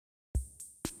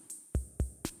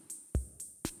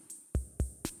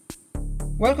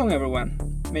Welcome everyone,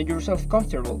 make yourself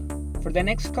comfortable. For the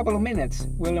next couple of minutes,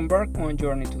 we'll embark on a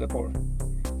journey to the core.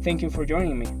 Thank you for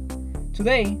joining me.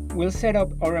 Today, we'll set up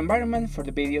our environment for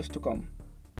the videos to come.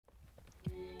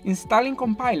 Installing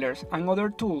compilers and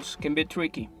other tools can be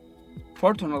tricky.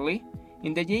 Fortunately,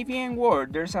 in the JVM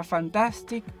world there's a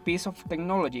fantastic piece of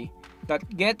technology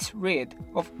that gets rid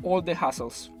of all the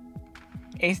hassles.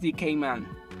 SDKMan.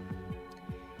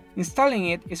 Installing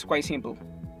it is quite simple.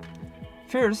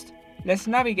 First, let's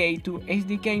navigate to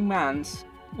SDKMan's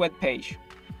webpage.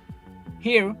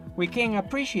 Here we can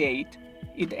appreciate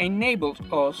it enables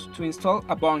us to install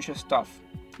a bunch of stuff,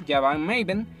 Java and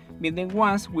Maven being the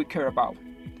ones we care about.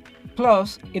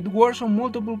 Plus, it works on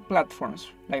multiple platforms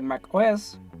like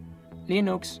macOS,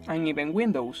 Linux, and even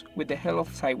Windows with the help of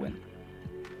Cywin.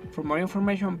 For more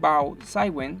information about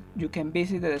Cywin, you can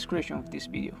visit the description of this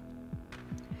video.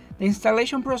 The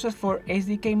installation process for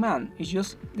SDKMan is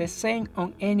just the same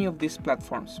on any of these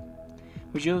platforms.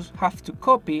 We just have to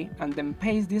copy and then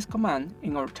paste this command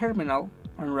in our terminal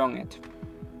and run it.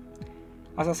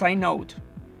 As a side note,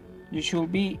 you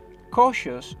should be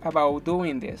cautious about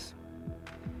doing this.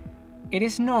 It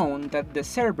is known that the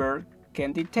server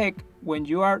can detect when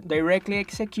you are directly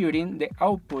executing the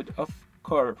output of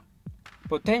code,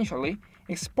 potentially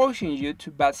exposing you to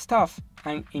bad stuff,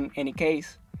 and in any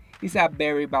case, it's a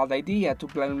very bad idea to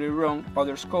blindly run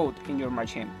others' code in your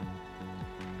machine.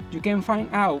 You can find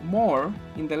out more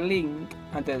in the link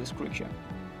and the description.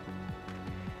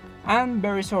 I'm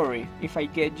very sorry if I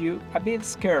get you a bit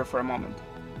scared for a moment,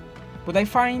 but I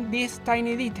find these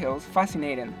tiny details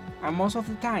fascinating, and most of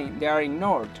the time they are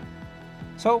ignored.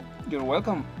 So, you're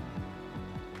welcome.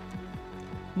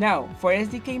 Now, for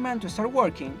SDKMan to start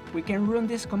working, we can run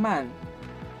this command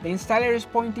the installer is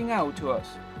pointing out to us,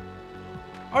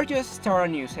 or just start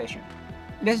a new session.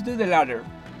 Let's do the latter.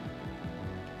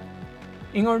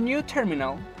 In our new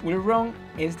terminal, we'll run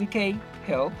SDK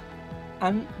help,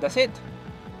 and that's it.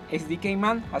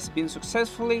 SDKMan has been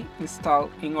successfully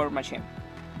installed in our machine.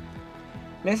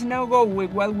 Let's now go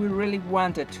with what we really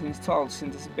wanted to install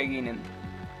since the beginning,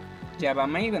 Java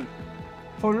and Maven.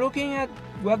 For looking at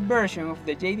what version of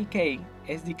the JDK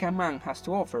SDKMan has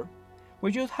to offer,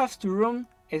 we just have to run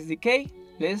SDK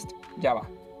list Java.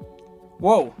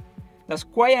 Whoa, that's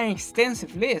quite an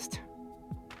extensive list.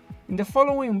 In the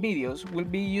following videos, we'll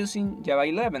be using Java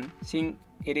 11, since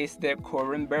it is the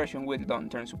current version with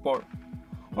long-term support,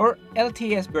 or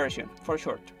LTS version for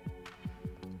short.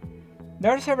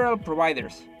 There are several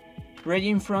providers,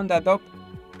 ranging from the Adobe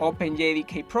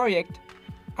OpenJDK project,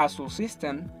 Azure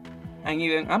System, and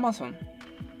even Amazon.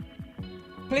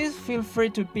 Please feel free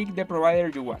to pick the provider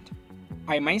you want.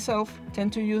 I myself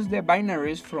tend to use the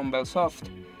binaries from Belsoft,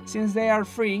 since they are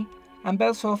free and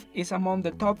Belsoft is among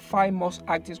the top 5 most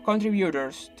active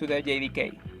contributors to the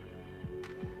JDK.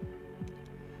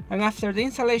 And after the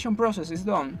installation process is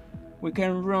done, we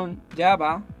can run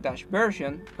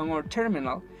java-version on our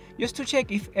terminal just to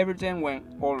check if everything went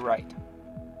alright.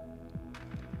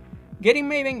 Getting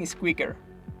Maven is quicker.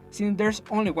 Since there's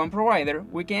only one provider,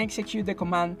 we can execute the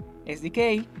command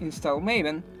SDK install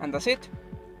Maven and that's it.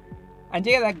 And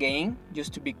yet again,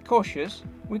 just to be cautious,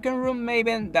 we can run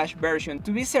Maven-version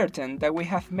to be certain that we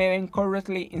have Maven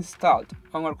correctly installed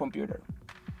on our computer.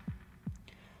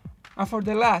 And for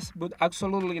the last but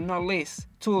absolutely not least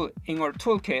tool in our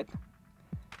toolkit,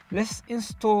 let's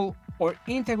install our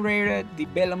Integrated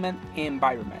Development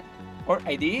Environment, or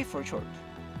IDE for short.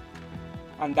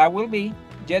 And that will be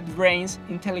JetBrains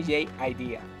IntelliJ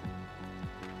IDEA.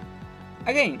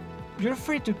 Again, you're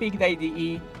free to pick the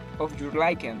IDE of your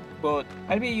liking, but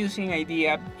I'll be using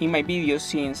IDEA in my videos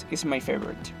since it's my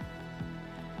favorite.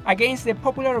 Against the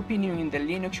popular opinion in the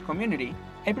Linux community,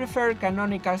 I prefer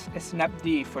Canonical's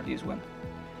Snapd for this one,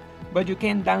 but you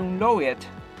can download it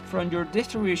from your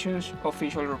distribution's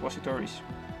official repositories.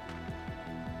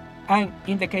 And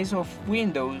in the case of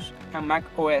Windows and Mac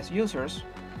OS users,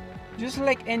 just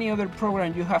like any other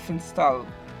program you have installed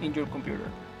in your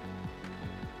computer.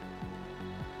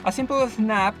 A simple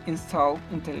snap install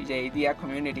IntelliJ IDEA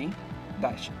community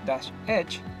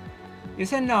 --h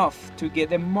is enough to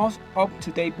get the most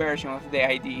up-to-date version of the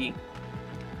IDE.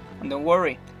 And don't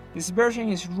worry, this version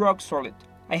is rock solid.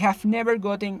 I have never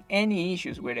gotten any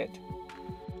issues with it.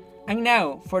 And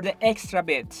now for the extra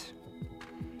bits.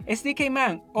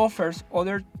 SDKMan offers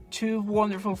other 2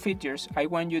 wonderful features I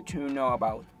want you to know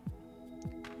about.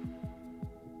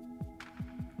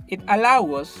 It allows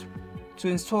us to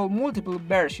install multiple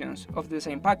versions of the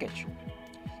same package.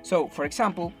 So, for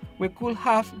example, we could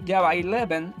have Java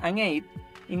 11 and 8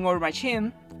 in our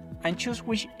machine and choose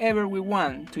whichever we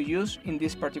want to use in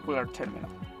this particular terminal.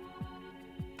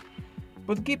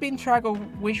 but keeping track of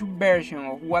which version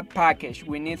of what package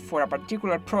we need for a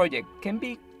particular project can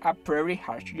be a pretty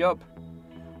harsh job.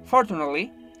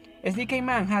 Fortunately,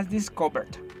 SDKMan has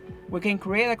discovered we can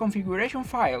create a configuration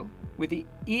file with the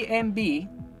env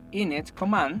init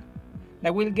command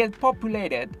that will get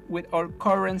populated with our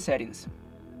current settings.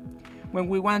 When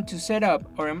we want to set up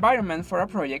our environment for a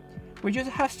project, we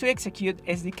just have to execute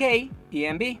SDK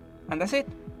env, and that's it.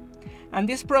 And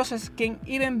this process can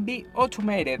even be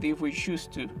automated if we choose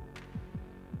to.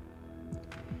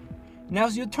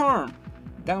 Now's your turn.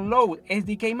 Download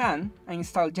SDKMan and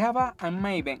install Java and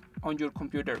Maven on your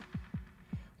computer.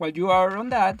 While you are on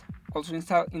that, also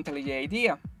install IntelliJ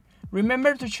IDEA.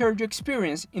 Remember to share your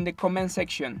experience in the comment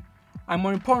section, and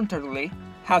more importantly,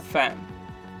 have fun.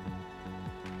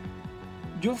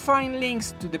 You'll find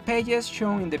links to the pages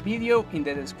shown in the video in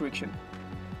the description,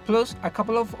 plus a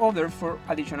couple of others for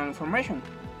additional information.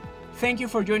 Thank you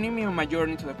for joining me on my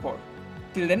journey to the core.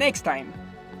 Till the next time!